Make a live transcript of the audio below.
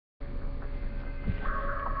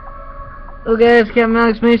Hello guys, Captain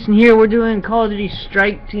Alex Mason here. We're doing Call of Duty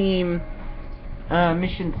Strike Team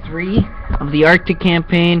Mission 3 of the Arctic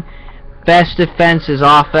campaign. Best defense is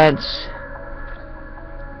offense.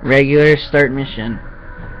 Regular start mission.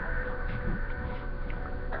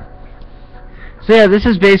 So yeah, this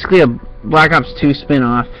is basically a Black Ops 2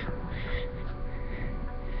 spin-off.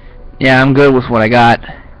 Yeah, I'm good with what I got.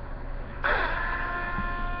 That's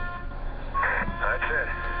it.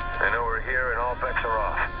 I know we're here and all bets are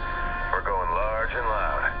off. We're going large and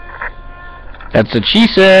loud. That's what she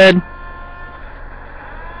said. Be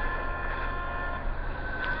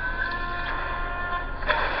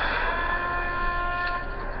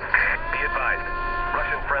advised.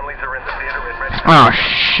 Russian friendlies are in the theater and ready. Oh,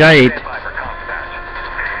 shite. Stand by for combat.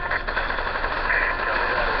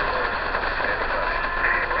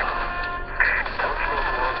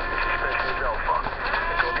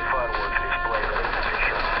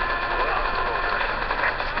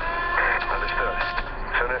 Understood.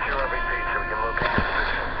 Send us your RVP so we can locate your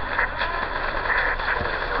position.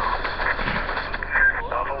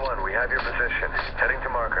 Alpha 1, we have your position. Heading to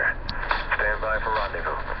marker. Stand by for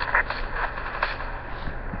rendezvous.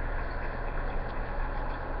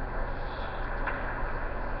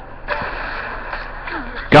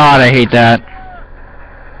 God, I hate that.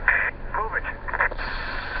 Move it.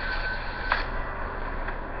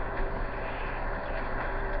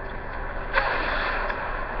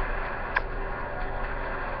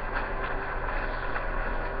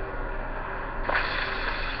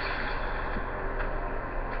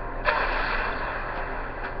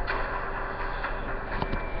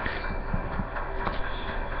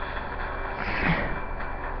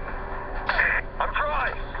 I'm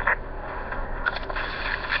trying.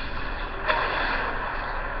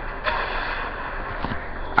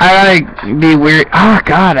 I gotta be weird. Oh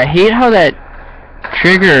God, I hate how that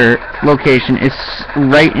trigger location is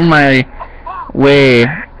right in my way.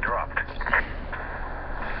 Dropped.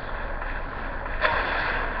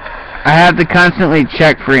 I have to constantly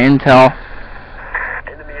check for intel.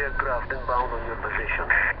 Enemy aircraft inbound on your position.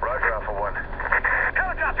 Roger, Alpha 1.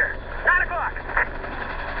 Helicopter! 9 o'clock!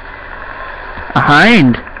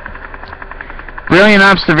 Behind. Brilliant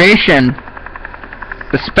observation.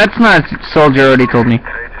 The Spetsnaz soldier already told me.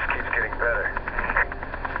 Today just keeps getting better.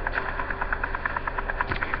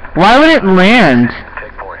 Why would it land?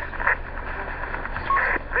 Take point.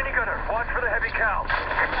 Minigunner, watch for the heavy cow.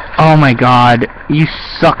 Oh my God, you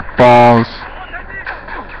suck balls.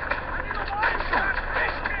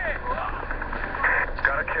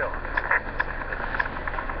 Got a kill.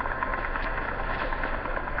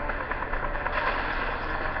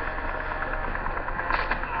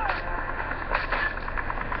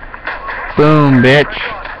 Boom, bitch.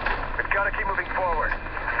 We've got to keep moving forward.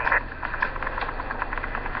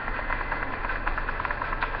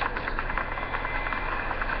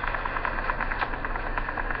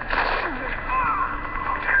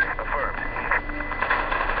 Affirmed.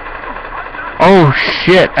 Oh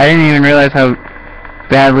shit, I didn't even realize how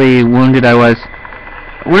badly wounded I was.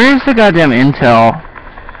 Where is the goddamn intel?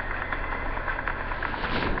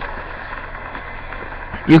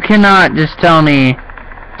 You cannot just tell me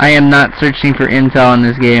I am not searching for intel in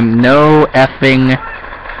this game. No effing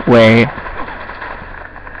way.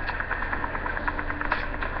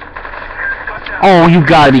 Oh, you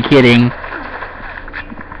gotta be kidding.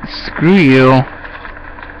 Screw you.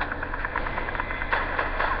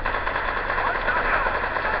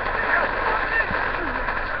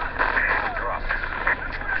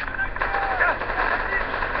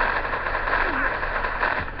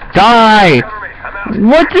 Die!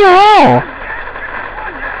 What the hell?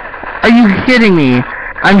 Are you kidding me?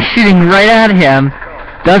 I'm shooting right at him.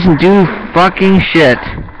 Doesn't do fucking shit.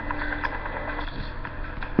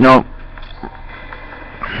 Nope.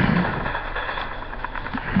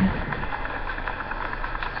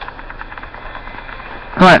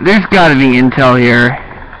 Come on, there's gotta be intel here.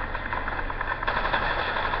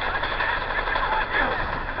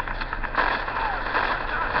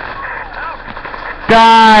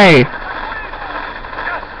 Die!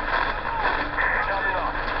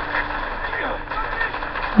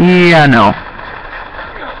 Yeah, no.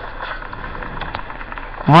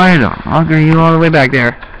 Why the fuck are you all the way back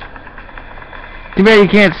there? Too bad you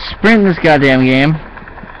can't sprint in this goddamn game.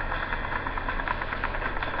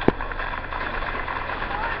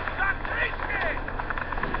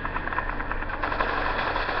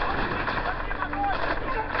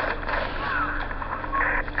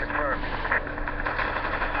 Confirmed.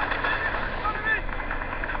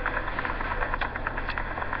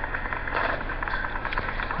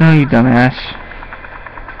 Oh, you dumbass.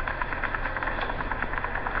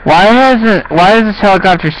 Why is this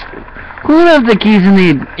helicopter... Who Who left the keys in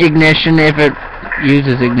the ignition if it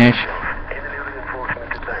uses ignition?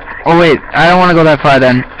 Oh wait, I don't want to go that far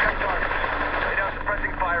then.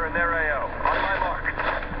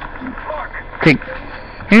 Take,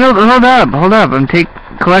 hold up, I'm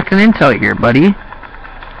collecting intel here, buddy.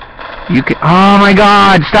 You can, oh my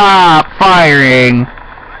god, stop firing!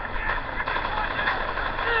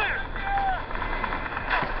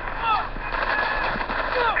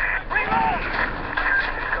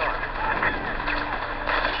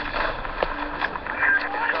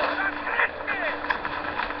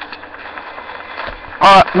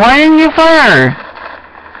 Why didn't you fire?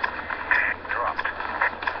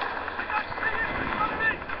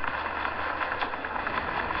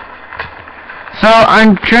 So,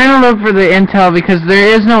 I'm trying to look for the intel because there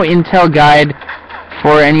is no intel guide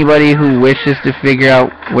for anybody who wishes to figure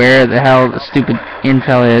out where the hell the stupid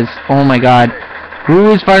intel is. Oh my god.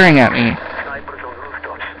 Who is firing at me?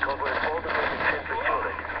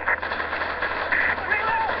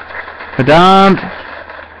 Dump.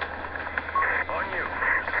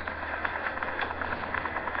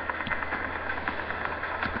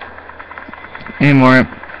 Any more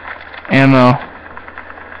ammo?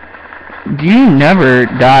 Do you never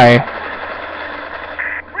die?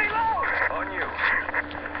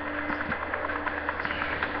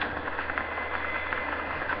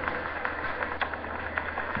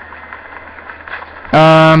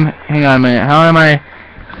 Hang on a minute. How am I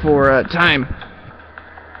for time?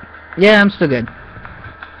 Yeah, I'm still good.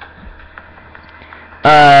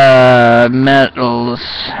 Metals.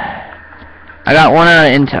 I got 1 out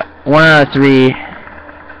of intel. 1 out of 3.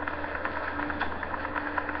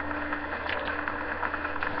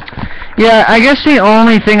 Yeah, I guess the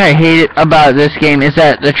only thing I hate about this game is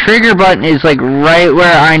that the trigger button is like right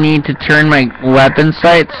where I need to turn my weapon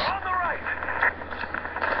sights.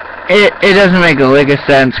 It doesn't make a lick of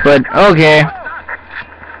sense, but okay.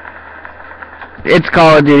 It's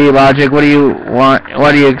Call of Duty logic. What do you want?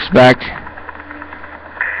 What do you expect?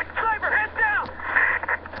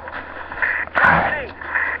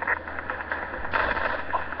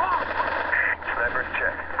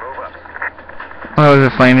 Oh, it was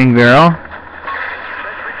a flaming barrel.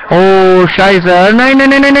 Oh, Shiza!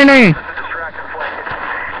 No!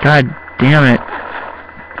 God damn it!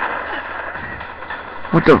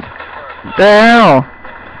 What the hell?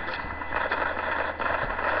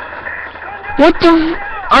 What the?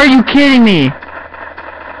 Are you kidding me?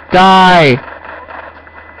 Die!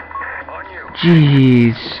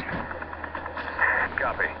 Jeez.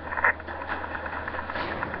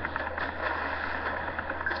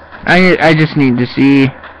 I just need to see.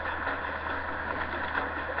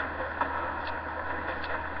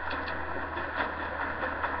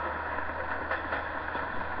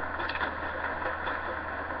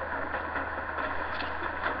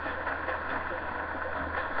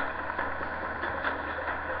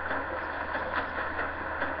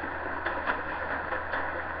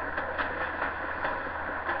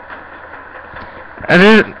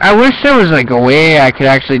 I wish there was like a way I could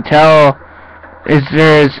actually tell if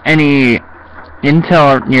there's any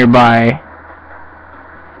intel nearby.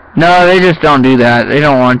 No, they just don't do that. They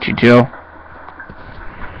don't want you to.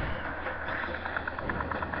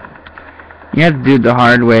 You have to do it the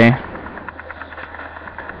hard way.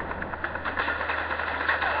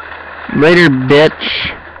 Later,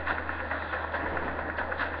 bitch.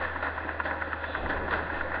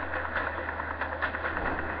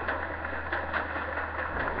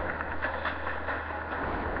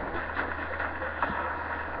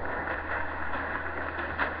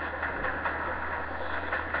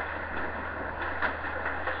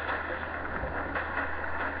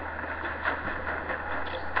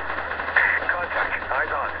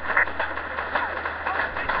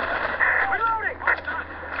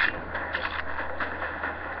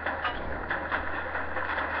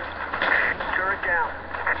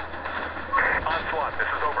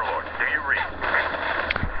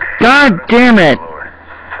 God damn it!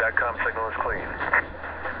 SATCOM signal is clean.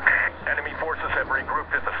 Enemy forces have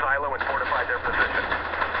regrouped at the silo and fortified their position.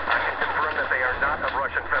 I can confirm that they are not of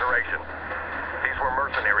Russian Federation. These were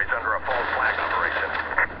mercenaries under a false flag operation.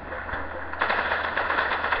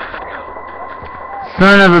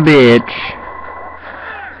 Son of a bitch.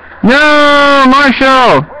 No,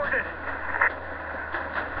 Marshall!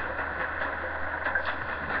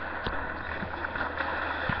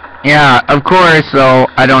 Yeah, of course, though,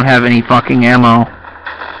 I don't have any fucking ammo.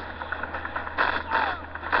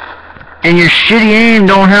 And your shitty aim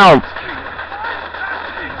don't help.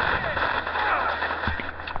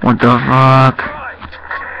 What the fuck?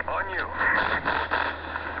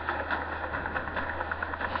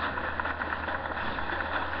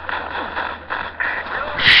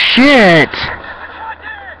 shit!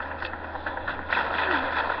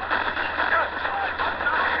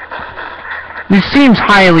 This seems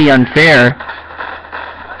highly unfair.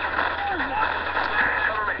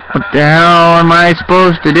 What the hell am I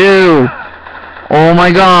supposed to do? Oh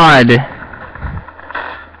my god.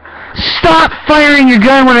 Stop firing your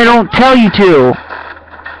gun when I don't tell you to!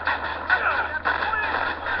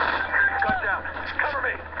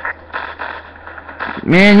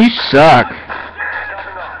 Man, you suck.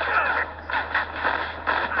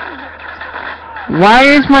 Why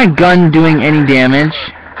is my gun doing any damage?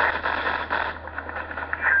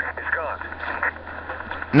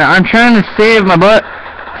 Now I'm trying to save my butt.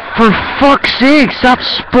 For fuck's sake, stop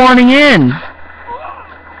spawning in!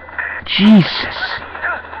 Jesus.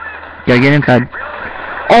 Gotta get inside.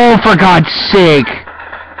 Oh, for God's sake!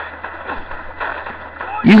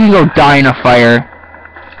 You can go die in a fire.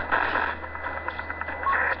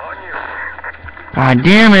 God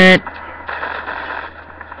damn it!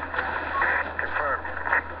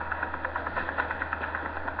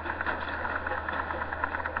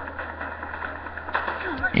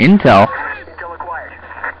 Intel.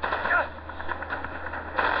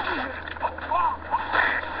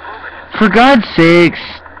 For God's sake,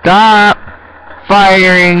 stop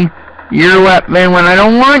firing your weapon when I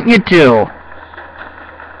don't want you to.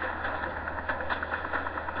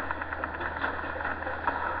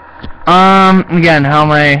 Again, how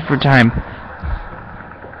am I for time?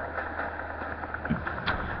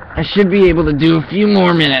 I should be able to do a few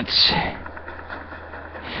more minutes.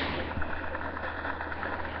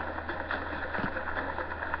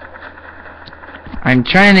 I'm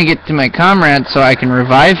trying to get to my comrade so I can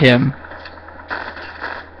revive him.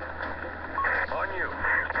 On you.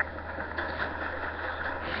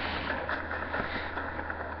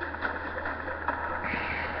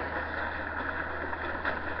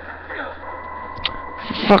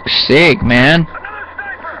 For fuck's sake, man.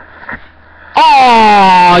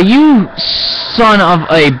 Oh, you son of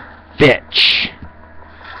a bitch.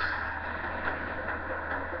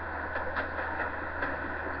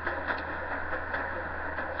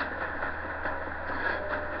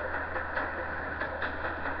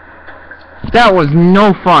 That was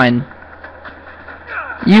no fun.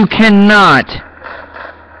 You cannot.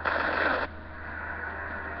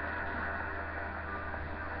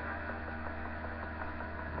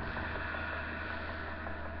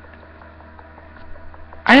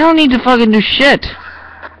 I don't need to fucking do shit.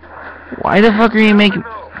 Why the fuck are you making...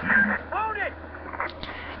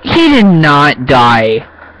 He did not die.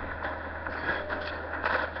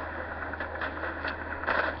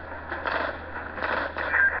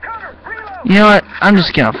 You know what? I'm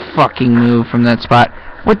just gonna fucking move from that spot.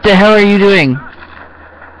 What the hell are you doing?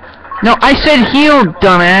 No, I said heal,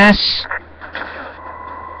 dumbass!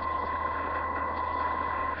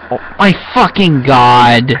 Oh my fucking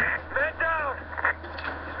god.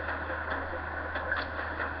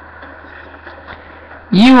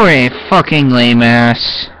 You are a fucking lame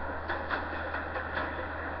ass.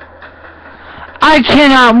 I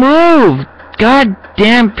cannot move!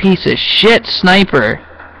 Goddamn piece of shit sniper.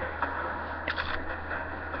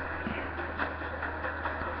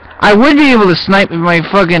 I would be able to snipe if my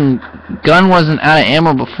fucking gun wasn't out of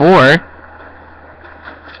ammo before.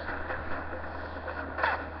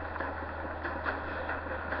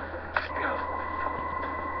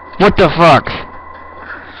 What the fuck?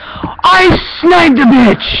 I sniped a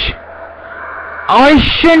bitch! Oh, I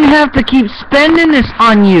shouldn't have to keep spending this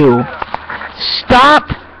on you. Stop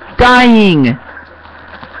dying.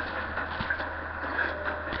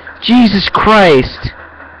 Jesus Christ.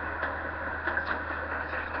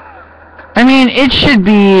 I mean, it should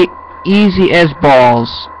be easy as balls.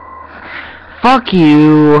 Fuck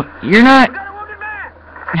you. You're not...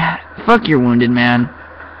 Fuck your wounded man.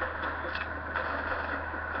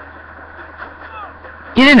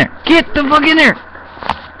 Get in there. Get the fuck in there.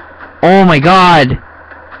 Oh my god.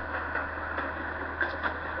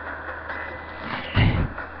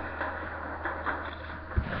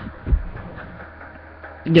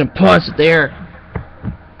 I'm gonna pause it there.